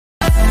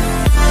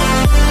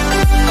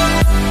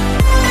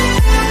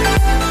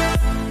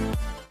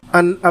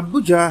An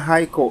Abuja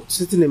High Court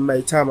sitting in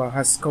Maitama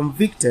has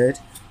convicted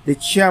the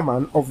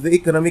chairman of the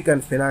Economic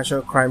and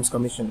Financial Crimes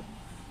Commission,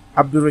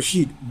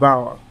 Abdulrasheed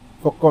Bawa,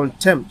 for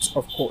contempt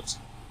of court.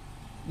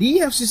 The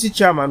EFCC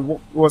chairman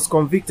was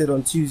convicted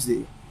on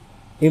Tuesday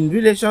in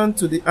relation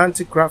to the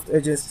anti-graft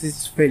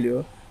agency's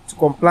failure to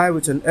comply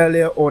with an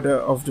earlier order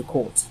of the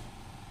court.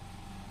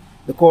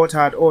 The court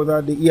had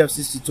ordered the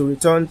EFCC to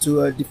return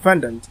to a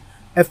defendant,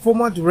 a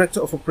former director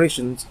of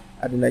operations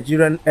at the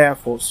Nigerian Air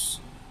Force,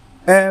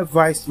 Air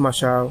Vice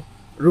Marshal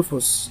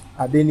Rufus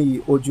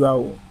Adeniyi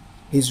Ojuawo,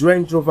 his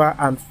Range Rover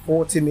and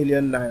 40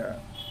 million naira.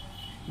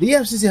 The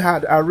EFCC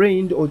had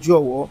arraigned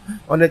Ojuawo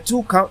on a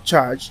 2-count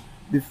charge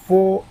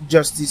before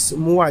Justice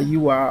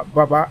Muayiwa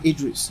Baba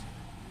Idris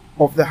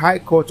of the High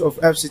Court of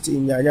FCT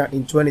in Yanya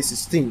in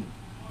 2016.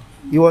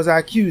 He was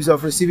accused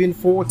of receiving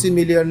 40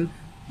 million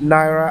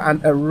naira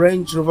and a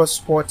Range Rover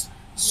Sport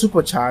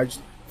supercharged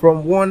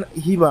from one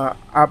Hima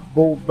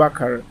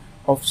Abubakar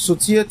of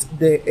Sotiet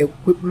De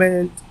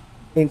Equipment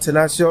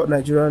International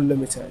Nigerian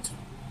Limited.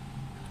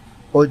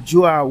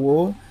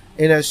 Ojuawo,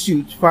 in a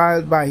suit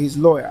filed by his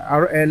lawyer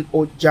R.N.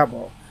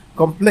 Ojabo,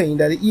 complained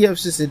that the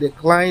EFCC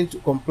declined to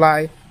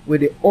comply with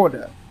the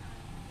order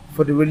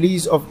for the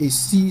release of his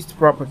seized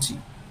property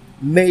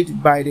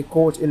made by the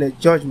court in a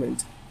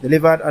judgment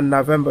delivered on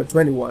November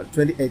 21,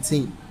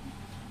 2018.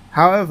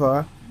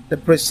 However, the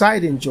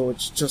presiding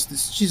judge,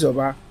 Justice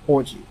Chizoba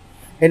Orji,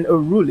 in a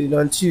ruling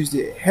on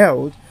Tuesday,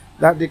 held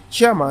that the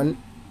chairman,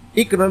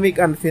 Economic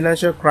and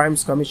Financial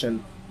Crimes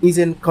Commission, is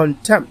in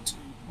contempt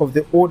of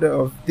the order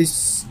of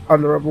this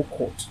honourable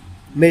court,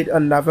 made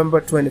on November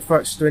 21,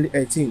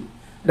 2018,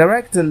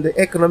 directing the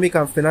Economic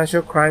and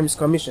Financial Crimes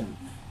Commission,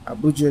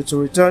 Abuja, to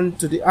return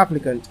to the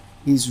applicant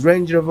his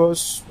Range Rover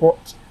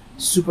Sport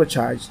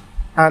supercharged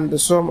and the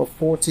sum of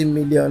 40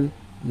 million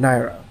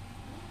naira.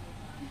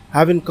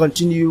 Having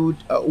continued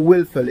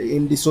willfully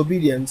in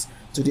disobedience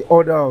to the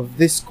order of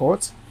this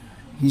court,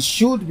 he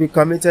should be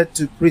committed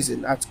to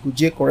prison at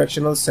Kuje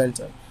Correctional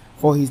Center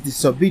for his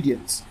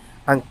disobedience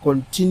and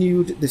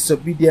continued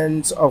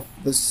disobedience of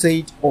the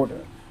said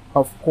order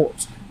of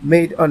court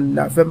made on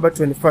November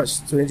 21,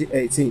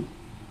 2018,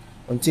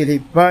 until he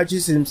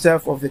purges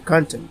himself of the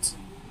contempt.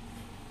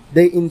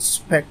 The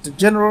Inspector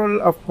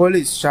General of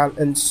Police shall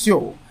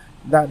ensure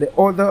that the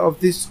order of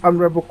this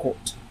honourable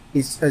court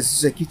is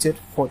executed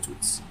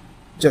forthwith,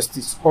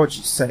 Justice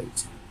Orji said.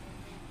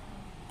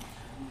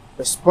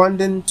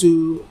 Responding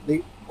to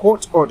the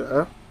court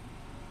order,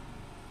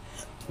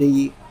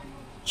 the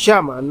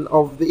chairman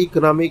of the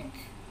Economic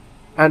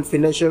and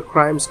Financial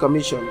Crimes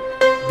Commission,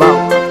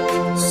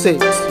 Bawa,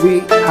 says, "We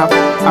have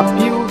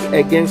appealed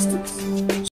against it.